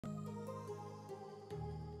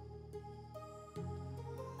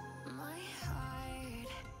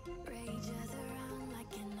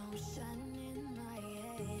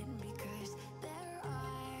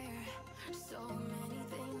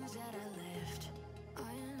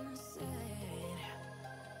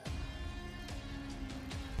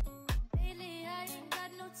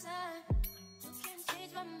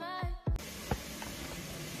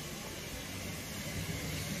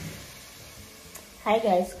Hi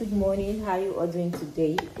guys, good morning. How are you all doing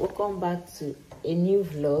today? Welcome back to a new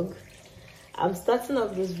vlog. I'm starting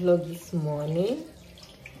off this vlog this morning.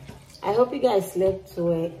 I hope you guys slept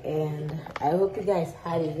well and I hope you guys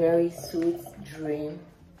had a very sweet dream.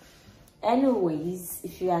 Anyways,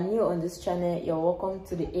 if you are new on this channel, you're welcome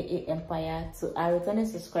to the AA Empire. To our returning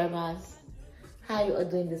subscribers, how are you all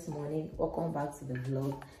doing this morning? Welcome back to the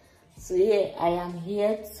vlog. So yeah, I am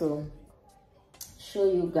here to show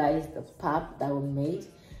you guys the pap that we made.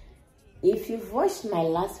 If you've watched my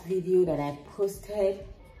last video that I posted,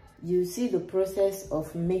 you see the process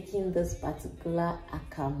of making this particular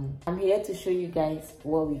akamu. I'm here to show you guys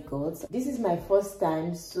what we got. This is my first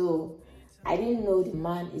time, so I didn't know the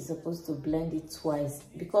man is supposed to blend it twice,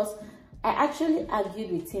 because I actually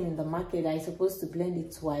argued with him in the market that he's supposed to blend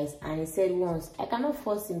it twice, and he said once. I cannot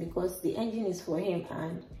force him because the engine is for him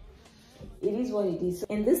and it is what it is. So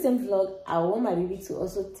in this same vlog, I want my baby to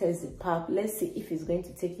also test the pap. Let's see if he's going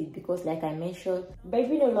to take it, because like I mentioned,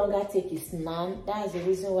 baby no longer take his nan. That is the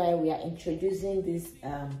reason why we are introducing this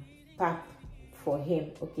pap for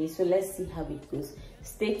him. Okay, so let's see how it goes.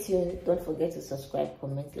 Stay tuned. Don't forget to subscribe,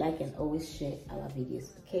 comment, like, and always share our videos.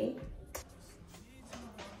 Okay,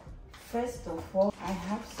 first of all, I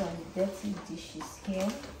have some dirty dishes here,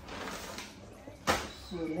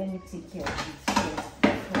 so let me take care of it first.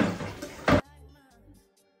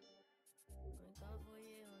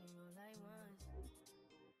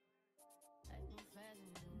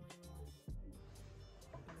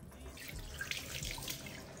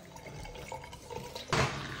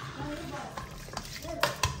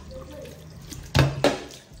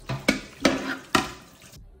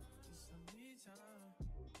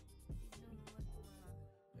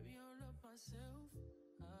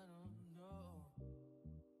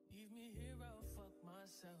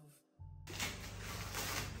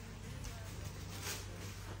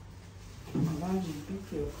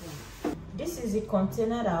 This is the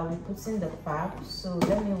container that I will put in the pap, so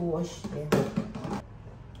let me wash them.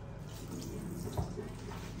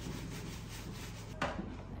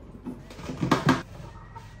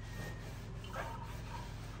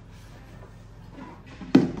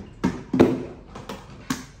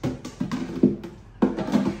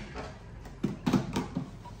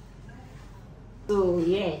 So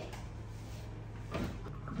yeah,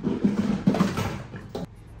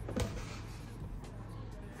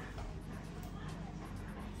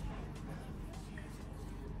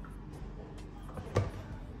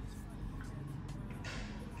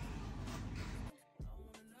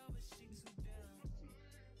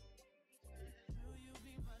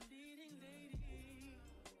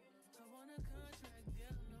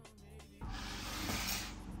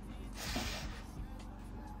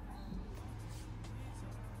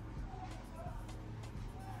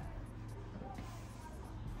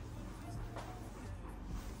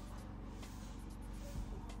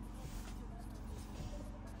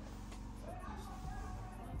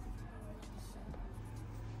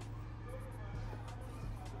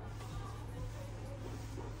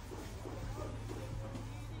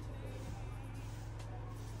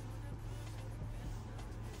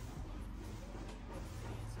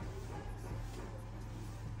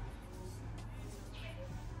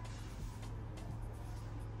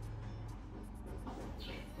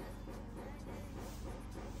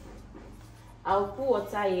 I'll put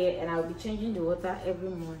water here and I'll be changing the water every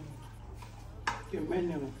morning.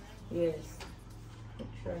 Yes, I'll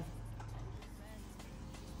try.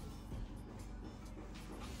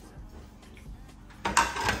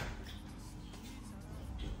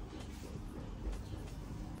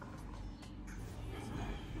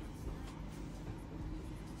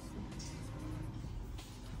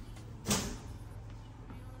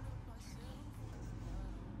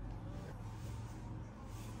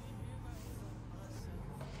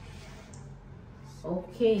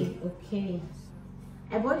 Okay.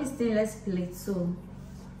 I bought this stainless plate so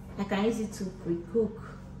I can use it to pre-cook.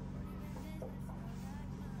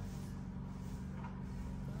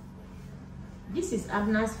 This is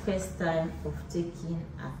Abna's first time of taking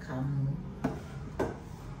akamu,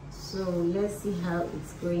 so let's see how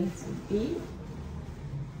it's going to be.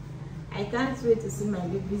 I can't wait to see my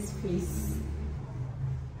baby's face.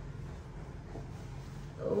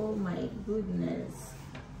 Oh my goodness.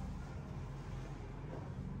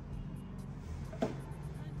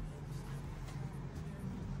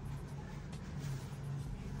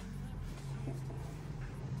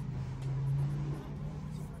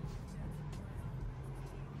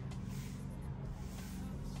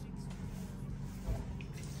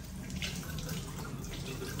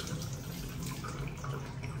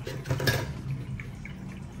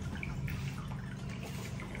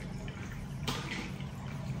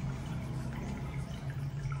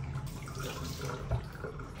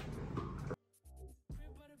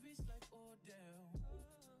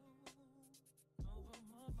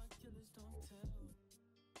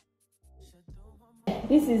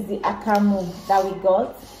 This is the akamu that we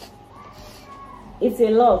got. It's a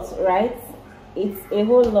lot, right? It's a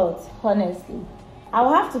whole lot, honestly.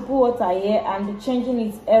 I'll have to put water here and be changing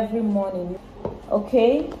it every morning.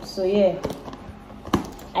 Okay, so yeah,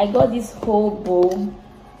 I got this whole bowl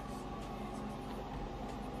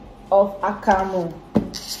of akamu,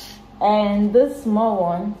 and this small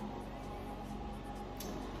one,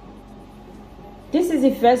 this is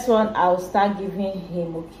the first one I'll start giving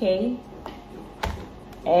him. Okay,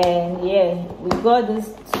 and yeah, we got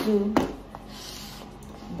this 2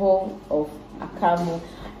 bowl of akamu.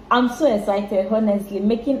 I'm so excited, honestly.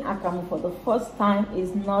 Making akamu for the first time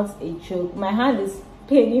is not a joke. My hand is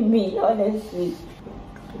paining me, honestly.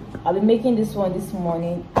 I'll be making this one this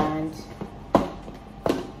morning, and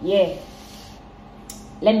yeah,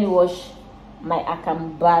 let me wash my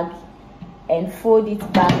akamu bag and fold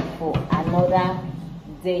it back for another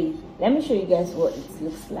day. Let me show you guys what it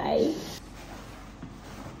looks like.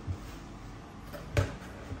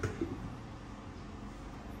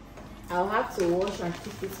 I'll have to wash and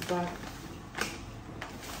keep it back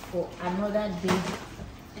for another day.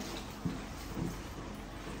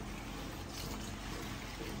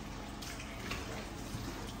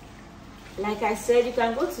 Like I said, you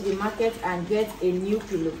can go to the market and get a new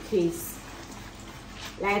pillowcase.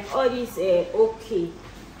 Like all these okay.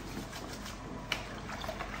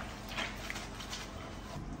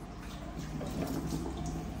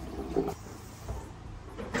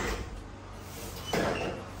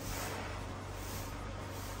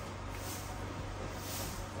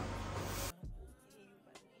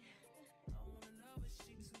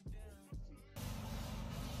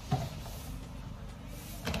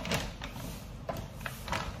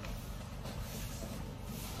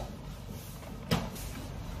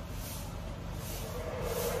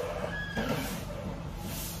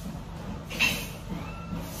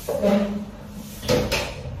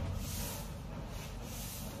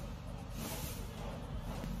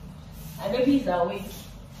 My baby is awake.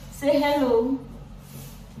 Say hello.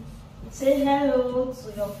 Say hello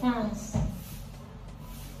to your fans.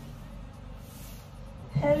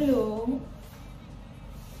 Hello.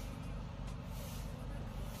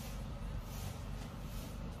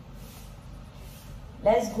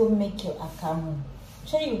 Let's go make your akamu.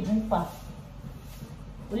 Sure you drink pap.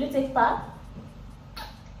 Will you take pap?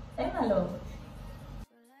 Say hello.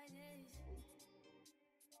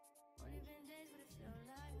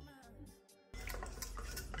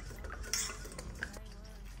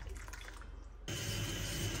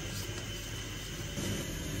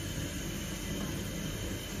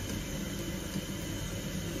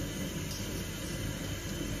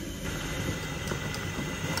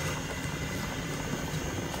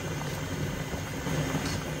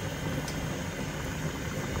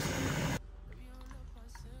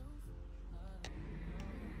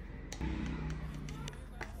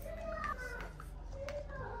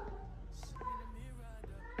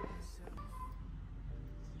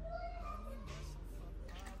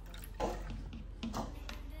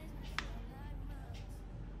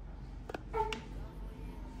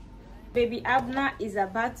 Baby Abna is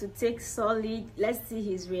about to take solid. Let's see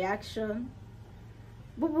his reaction.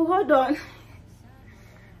 Boo boo, hold on.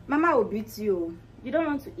 Mama will beat you. You don't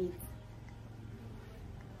want to eat.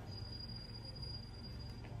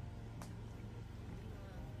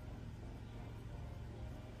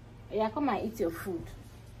 Yeah, come and eat your food.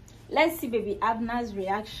 Let's see Baby Abna's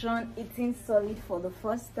reaction eating solid for the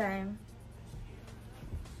first time.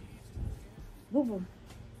 Boo boo.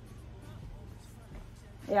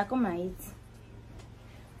 Yeah, come and eat.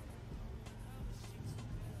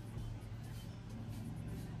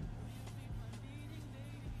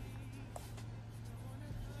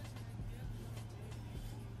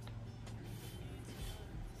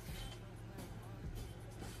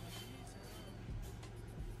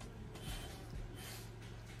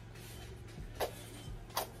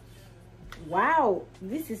 Wow,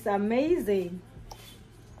 this is amazing.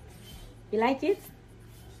 You like it?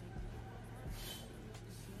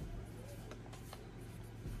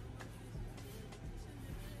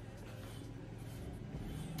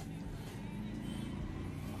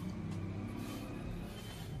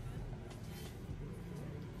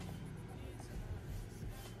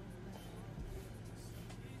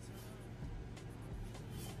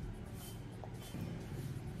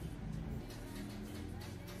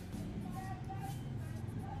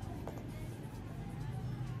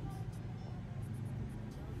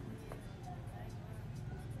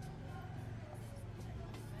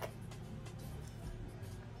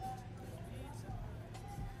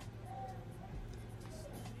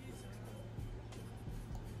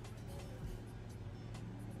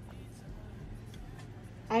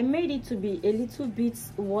 I made it to be a little bit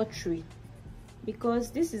watery because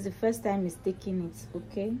this is the first time he's taking it.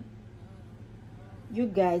 Okay, you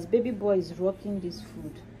guys, baby boy is rocking this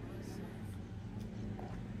food.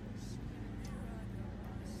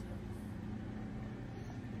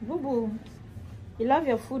 Boo boo, you love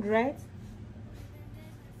your food, right?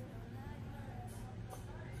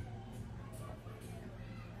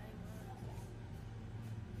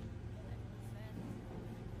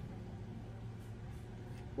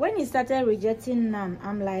 When he started rejecting Nam,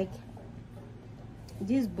 I'm like,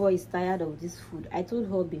 this boy is tired of this food. I told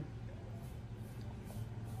Hobby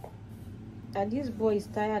that this boy is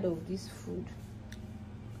tired of this food.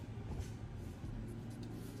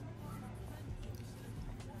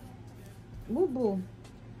 Boo boo.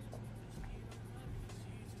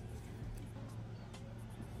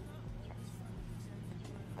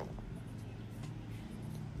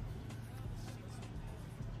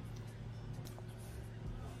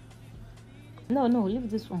 No, leave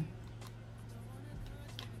this one.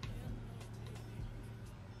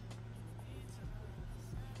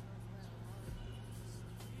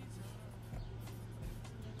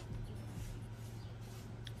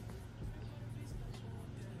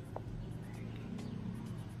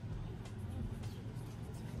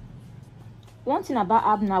 One thing about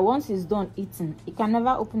Abna, once he's done eating, he can never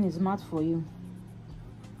open his mouth for you.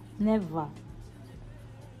 Never.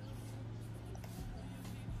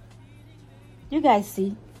 You guys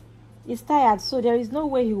see, he's tired, so there is no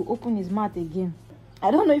way he will open his mouth again. I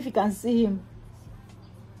don't know if you can see him.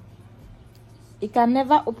 He can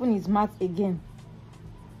never open his mouth again.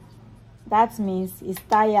 That means he's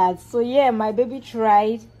tired. So yeah, my baby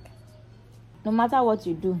tried. No matter what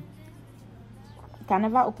you do, he can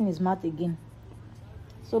never open his mouth again.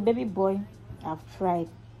 So baby boy, I've tried.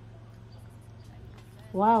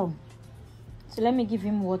 Wow. So let me give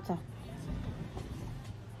him water.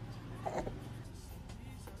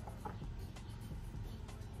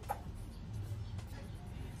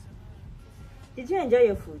 Did you enjoy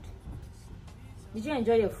your food? Did you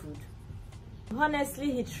enjoy your food?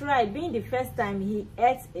 Honestly, he tried. Being the first time, he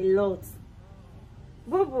ate a lot.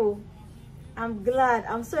 Boo boo, I'm glad.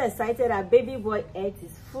 I'm so excited that baby boy ate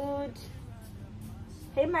his food.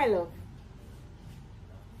 Hey, my love.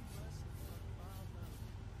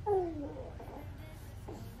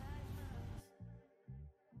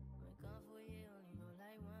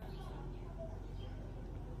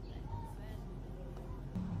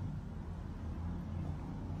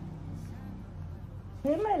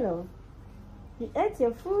 Hey, my love. You ate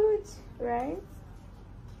your food, right?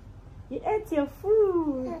 You ate your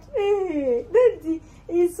food. Hey, Daddy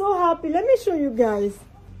is so happy. Let me show you guys.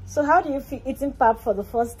 So how do you feel eating pap for the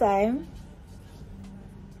first time?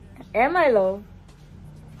 Hey, my love.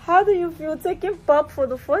 How do you feel taking pap for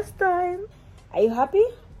the first time? Are you happy?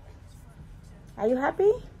 Are you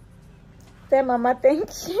happy? Say, Mama, thank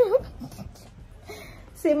you.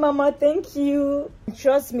 Say, Mama, thank you.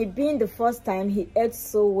 Trust me, being the first time, he ate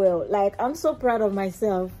so well. Like, I'm so proud of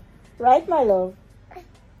myself. Right, my love?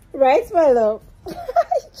 Right, my love?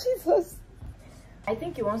 Jesus. I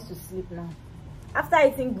think he wants to sleep now. After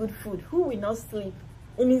eating good food, who will not sleep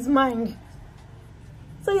in his mind?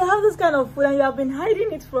 So you have this kind of food and you have been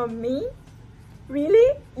hiding it from me?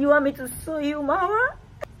 Really? You want me to sue you, Mama?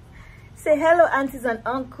 Say hello, aunties and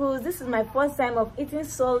uncles. This is my first time of eating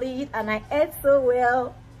solid and I ate so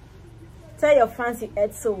well. Tell your fans you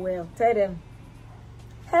ate so well. Tell them.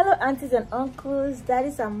 Hello, aunties and uncles,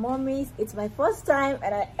 daddies and mommies. It's my first time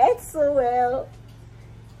and I ate so well.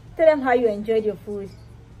 Tell them how you enjoyed your food.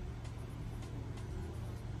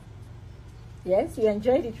 Yes, you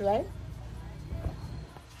enjoyed it, right?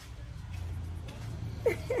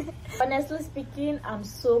 Honestly speaking, I'm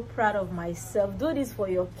so proud of myself. Do this for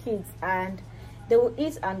your kids and they will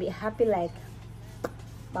eat and be happy like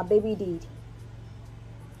my baby did.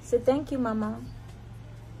 Say thank you, Mama.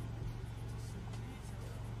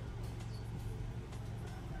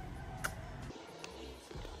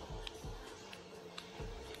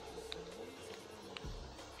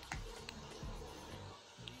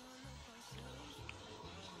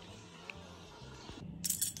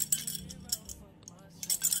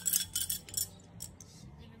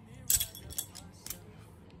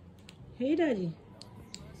 Hey, Daddy.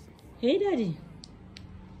 Hey, Daddy.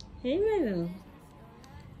 Hey, my love.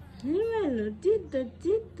 Hey, my love.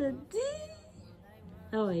 Did.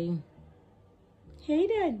 How are you? Hey,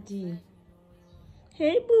 Daddy.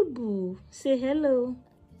 Hey, Boo Boo. Say hello.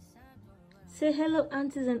 Say hello,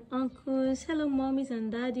 aunties and uncles. Hello, mommies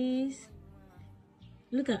and daddies.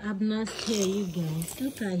 Look at Abna's hair, you guys.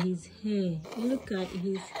 Look at his hair. Look at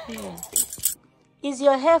his hair. Is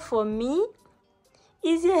your hair for me?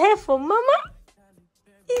 Is your hair for mama?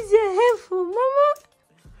 Is your hair for mama?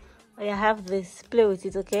 I have this. Play with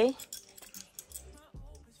it, okay?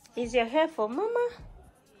 Is your hair for mama?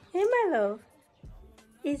 Hey, my love.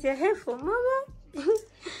 Is your hair for mama?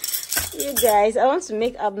 You guys, I want to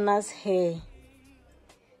make Abna's hair.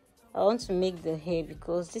 I want to make the hair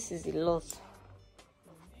because this is a lot.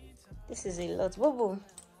 This is a lot. Bobo.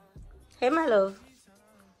 Hey, my love.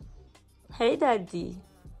 Hey, daddy.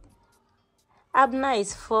 Abna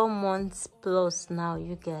is 4 months plus now,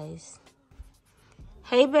 you guys.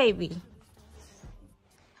 Hey, baby.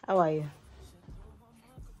 How are you?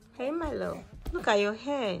 Hey, my love. Look at your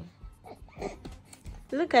hair.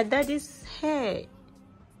 Look at daddy's hair.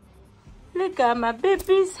 Look at my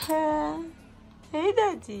baby's hair. Hey,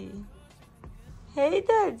 daddy. Hey,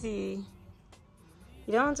 daddy.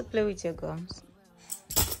 You don't want to play with your gums?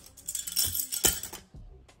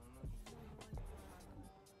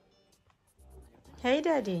 Hey,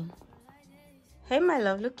 daddy. Hey, my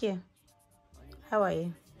love. Look here. How are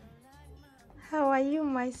you? How are you,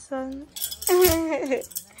 my son?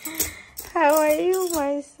 How are you,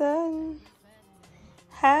 my son?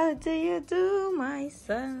 How do you do, my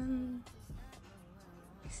son?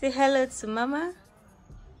 Say hello to mama.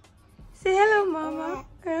 Say hello, mama.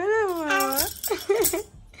 Hello, mama.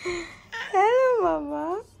 Hello,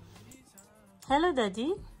 mama. Hello,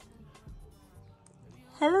 daddy.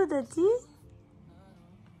 Hello, daddy.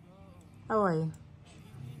 How are you?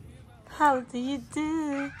 How do you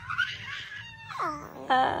do?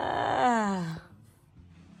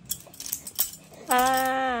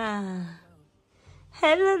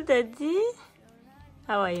 Hello, daddy.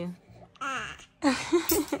 How are you?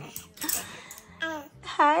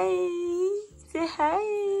 Hi. Say hi.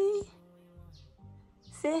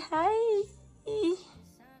 Say hi.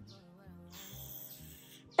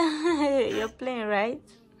 You're playing, right?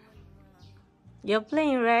 You're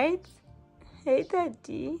playing, right? Hey,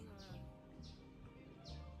 daddy.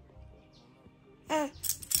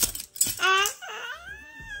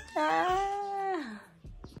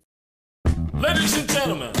 Ladies and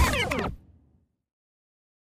gentlemen,